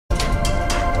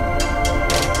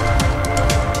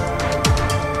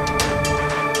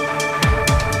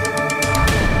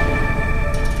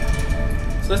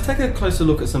take a closer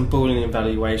look at some Boolean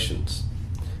evaluations,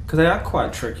 because they are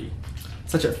quite tricky.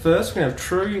 Such at first we have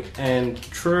true and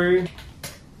true,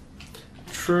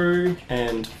 true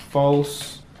and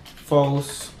false,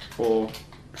 false or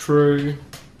true,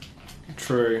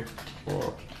 true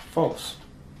or false.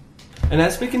 And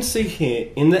as we can see here,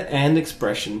 in the AND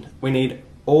expression, we need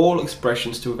all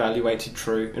expressions to evaluate to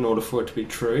true in order for it to be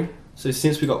true. So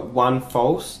since we got one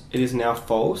false, it is now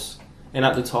false. And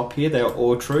at the top here, they are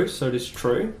all true, so it is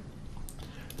true.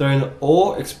 Though in the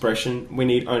OR expression, we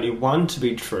need only one to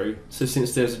be true. So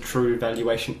since there's a true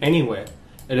evaluation anywhere,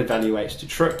 it evaluates to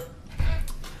true.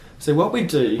 So what we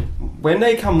do, when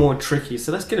they become more tricky,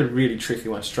 so let's get a really tricky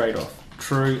one straight off.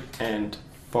 True and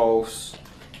false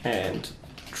and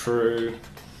true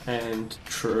and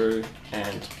true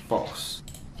and false.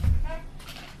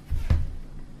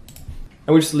 And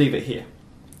we'll just leave it here.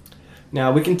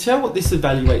 Now we can tell what this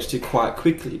evaluates to quite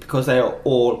quickly because they are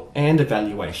all AND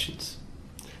evaluations.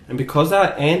 And because they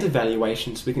are AND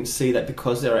evaluations, we can see that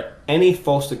because there are any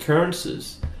false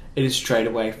occurrences, it is straight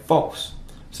away false.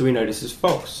 So we know this is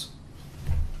false.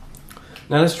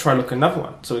 Now let's try look at another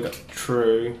one. So we've got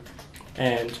true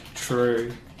and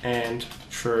true and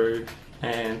true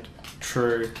and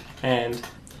true and.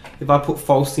 If I put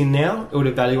false in now, it would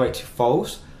evaluate to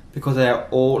false because they are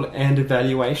all AND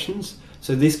evaluations.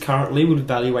 So this currently would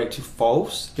evaluate to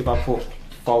false if I put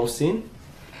false in.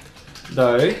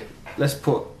 Though, let's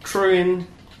put true in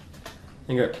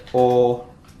and go or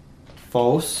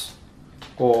false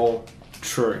or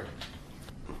true.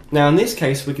 Now in this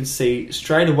case we can see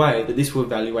straight away that this will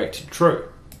evaluate to true.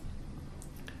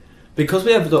 Because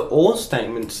we have the OR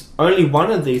statements, only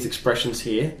one of these expressions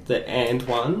here, the AND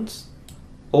ones,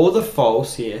 or the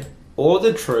false here, or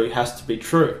the true has to be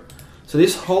true. So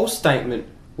this whole statement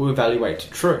will evaluate to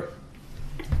true.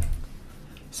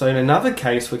 So in another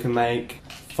case we can make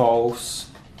false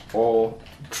or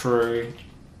true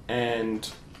and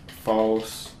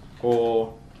false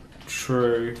or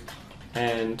true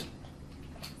and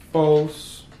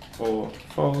false or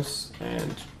false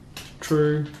and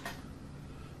true.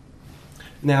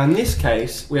 Now in this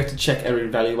case we have to check every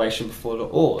evaluation before the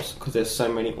ORs because there's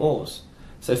so many ORs.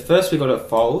 So first we got a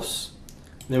false,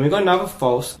 then we got another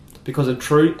false because a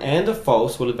true and a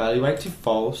false will evaluate to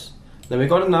false, then we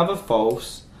got another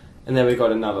false, and then we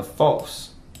got another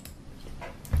false.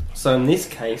 So in this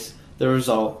case the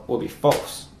result will be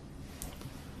false.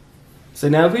 So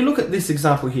now if we look at this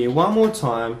example here one more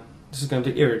time, this is going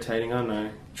to be irritating, I know.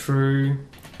 True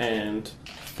and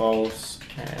false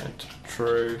and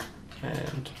true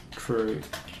and true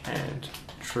and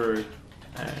true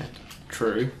and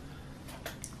true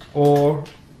or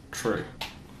true.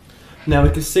 Now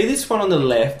we can see this one on the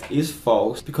left is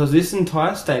false because this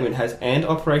entire statement has AND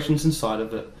operations inside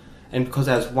of it, and because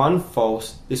it has one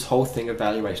false, this whole thing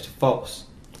evaluates to false.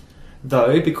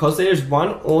 Though because there is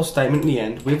one OR statement in the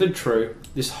end with a true,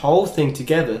 this whole thing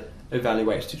together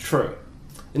evaluates to true.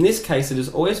 In this case it is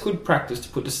always good practice to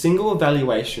put the single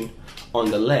evaluation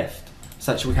on the left,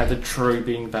 such that we have the true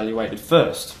being evaluated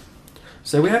first.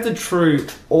 So we have the true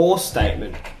OR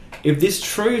statement. If this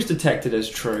true is detected as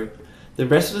true, the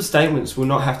rest of the statements will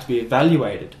not have to be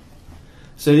evaluated.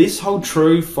 So this whole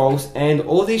true, false, and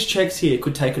all these checks here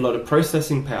could take a lot of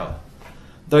processing power.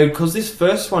 Though because this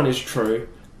first one is true,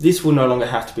 this will no longer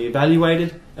have to be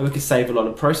evaluated and we can save a lot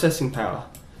of processing power.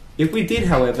 If we did,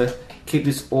 however, keep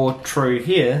this OR true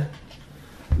here,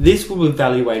 this will be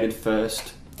evaluated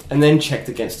first and then checked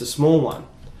against a small one.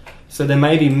 So there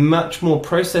may be much more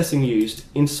processing used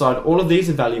inside all of these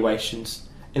evaluations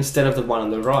instead of the one on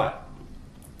the right.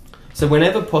 So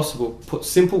whenever possible, put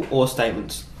simple OR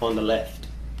statements on the left.